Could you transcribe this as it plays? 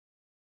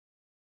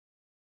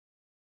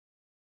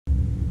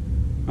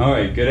All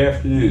right, good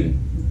afternoon.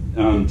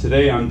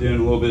 Today I'm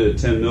doing a little bit of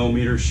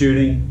 10mm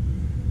shooting.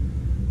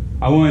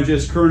 I want to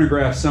just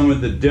chronograph some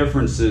of the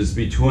differences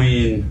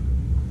between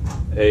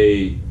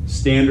a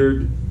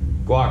standard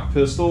Glock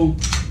pistol,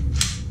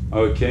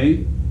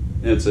 okay,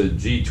 it's a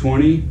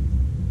G20,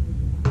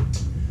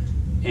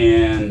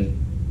 and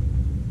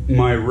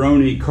my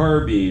Roni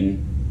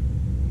carbine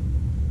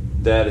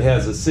that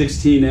has a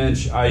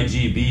 16-inch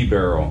IGB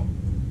barrel,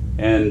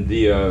 and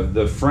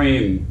the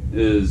frame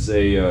is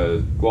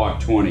a Glock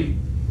 20.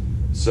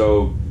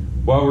 So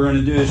what we're going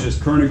to do is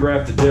just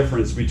chronograph the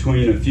difference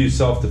between a few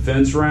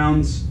self-defense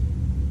rounds.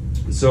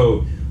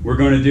 So we're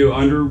going to do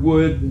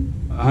Underwood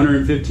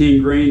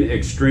 115 grain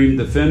Xtreme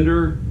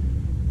Defender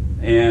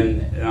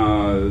and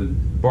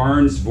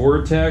Barnes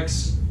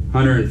VorTX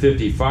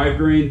 155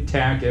 grain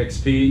TAC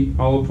XP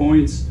hollow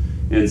points,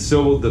 and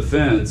Civil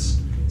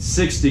Defense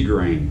 60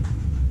 grain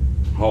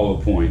hollow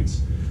points.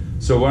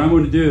 So what I'm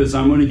going to do is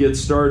I'm going to get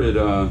started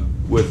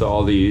with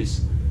all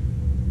these,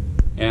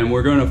 and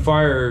we're going to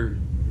fire,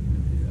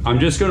 I'm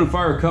just going to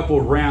fire a couple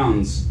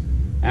rounds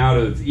out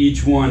of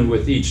each one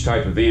with each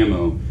type of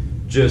ammo,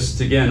 just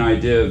to get an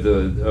idea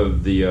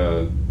of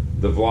the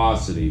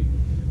velocity.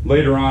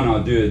 Later on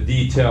I'll do a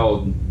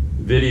detailed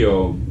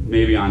video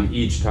maybe on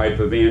each type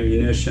of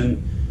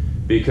ammunition,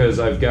 because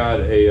I've got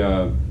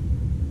a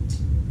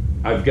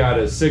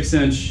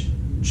 6-inch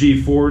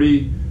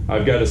G40,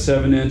 I've got a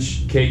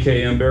 7-inch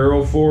KKM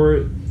barrel for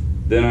it,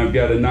 then I've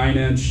got a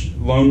 9-inch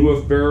Lone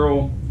Wolf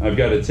barrel, I've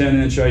got a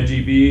 10-inch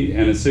IGB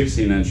and a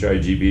 16-inch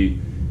IGB,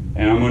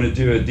 and I'm going to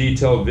do a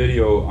detailed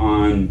video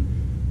on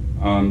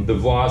the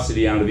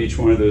velocity out of each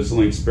one of those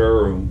Lynx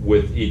barrel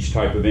with each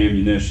type of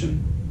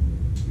ammunition.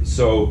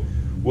 So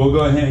we'll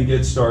go ahead and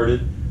get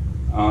started.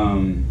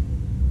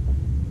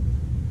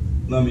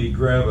 Let me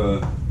grab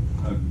a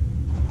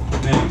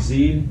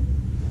magazine.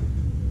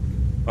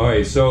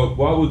 Alright, so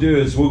what we'll do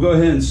is we'll go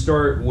ahead and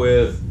start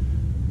with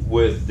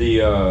the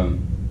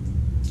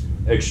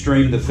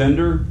Xtreme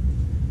Defender.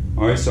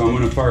 Alright, so I'm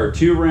going to fire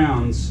 2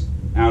 rounds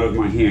out of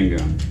my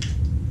handgun.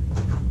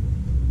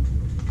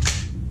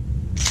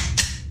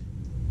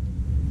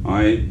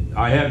 Alright,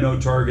 I have no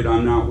target,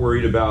 I'm not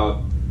worried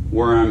about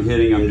where I'm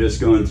hitting, I'm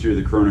just going through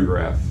the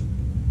chronograph.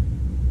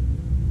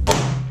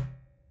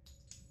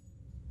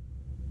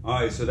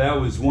 Alright, so that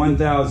was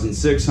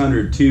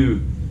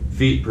 1,602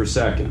 feet per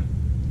second.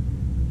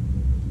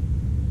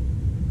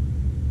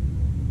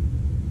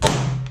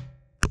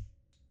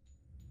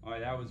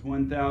 Alright, that was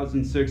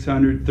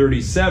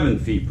 1,637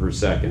 feet per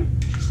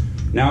second.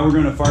 Now we're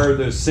going to fire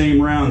those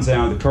same rounds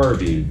out of the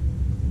carbine.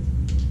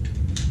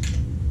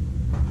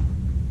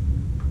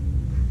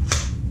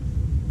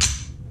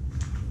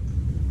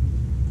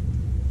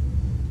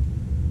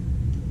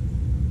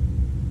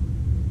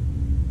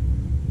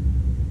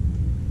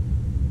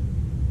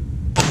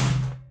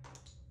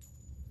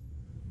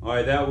 All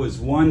right, that was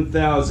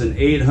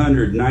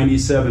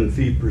 1,897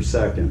 feet per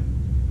second.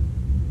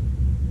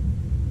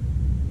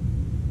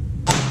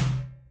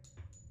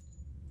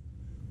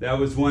 That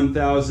was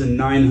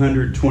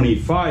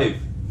 1,925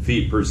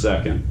 feet per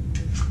second.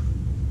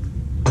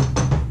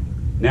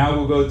 Now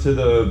we'll go to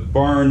the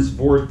Barnes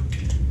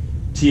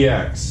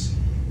VorTX.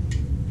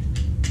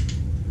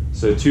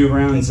 So 2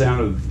 rounds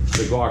out of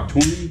the Glock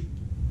 20.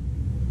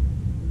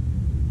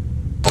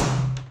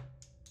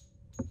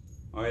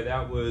 All right,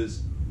 that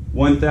was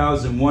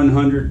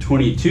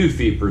 1,122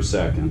 feet per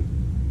second.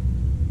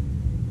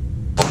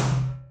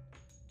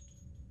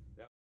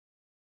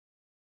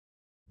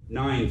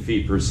 Nine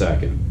feet per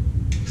second.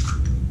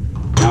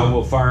 Now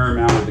we'll fire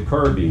them out of the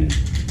carbine.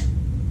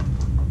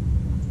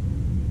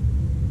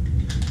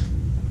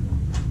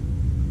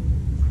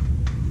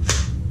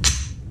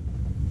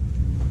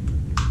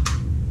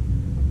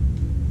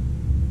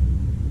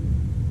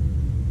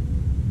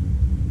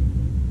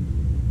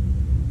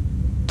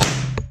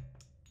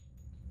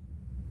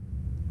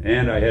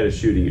 And I had a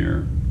shooting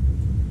error.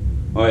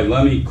 All right,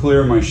 let me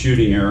clear my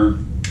shooting error.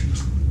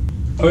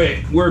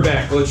 Okay, we're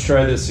back. Let's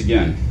try this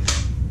again.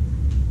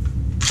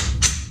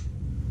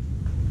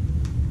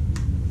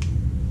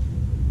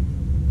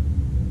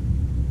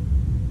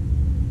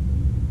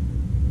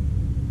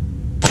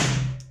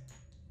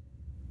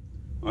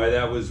 All right,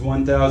 that was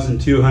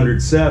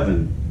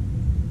 1,207.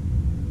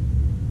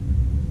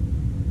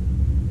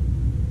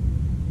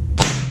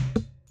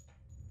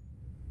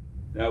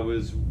 That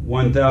was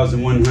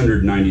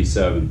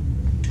 1,197.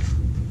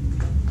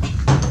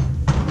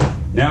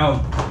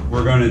 Now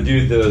we're going to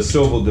do the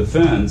Civil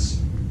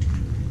Defense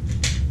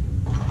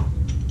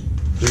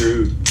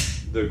through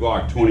the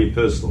Glock 20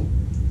 pistol.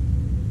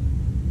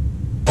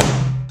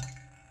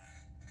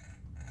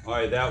 All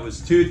right, that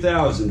was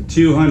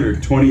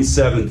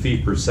 2,227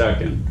 feet per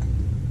second.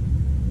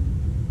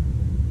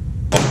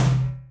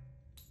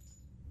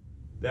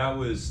 That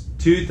was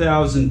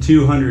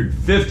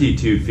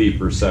 2,252 feet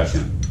per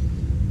second.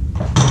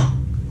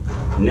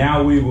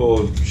 Now we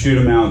will shoot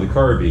them out of the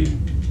carbine.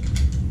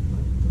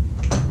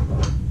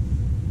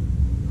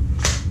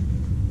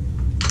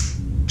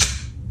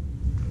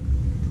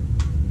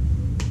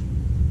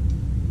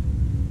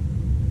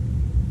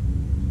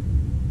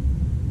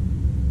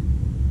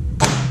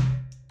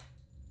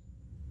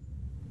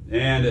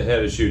 kind of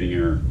had a shooting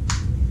error.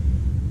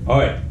 All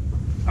right,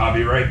 I'll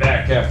be right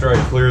back after I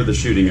clear the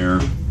shooting error.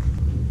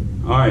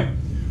 All right,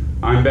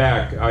 I'm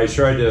back. I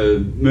tried to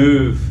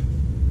move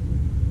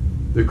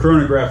the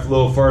chronograph a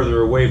little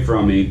farther away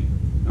from me.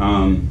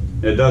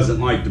 It doesn't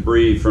like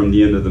debris from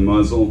the end of the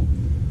muzzle.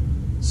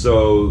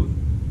 So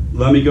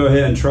let me go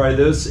ahead and try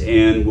this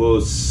and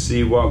we'll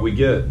see what we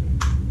get.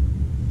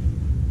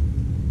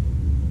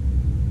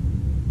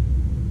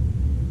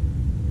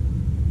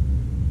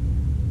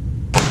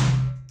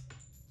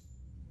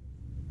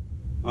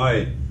 All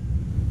right,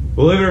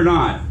 believe it or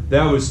not,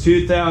 that was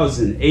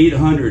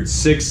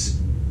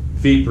 2,806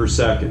 feet per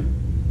second.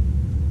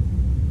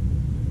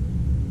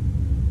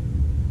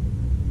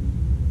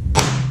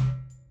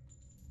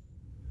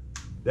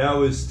 That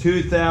was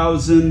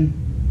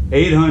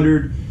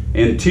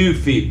 2,802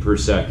 feet per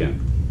second.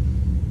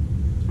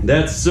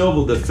 That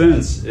civil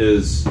defense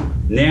is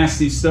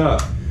nasty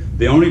stuff.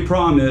 The only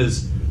problem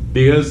is,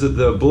 because of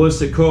the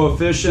ballistic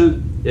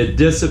coefficient, it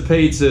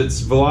dissipates its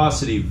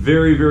velocity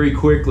very, very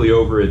quickly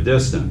over a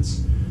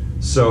distance.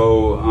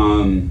 So,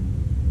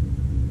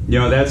 you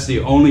know, that's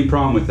the only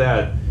problem with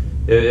that.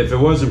 If it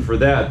wasn't for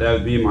that, that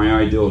would be my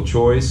ideal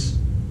choice.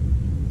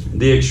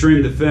 The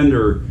Xtreme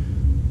Defender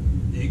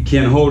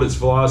can hold its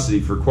velocity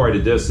for quite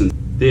a distance.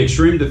 The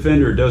Xtreme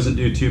Defender doesn't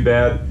do too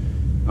bad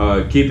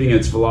keeping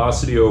its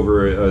velocity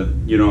over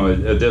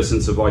a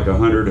distance of like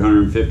 100,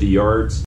 150 yards.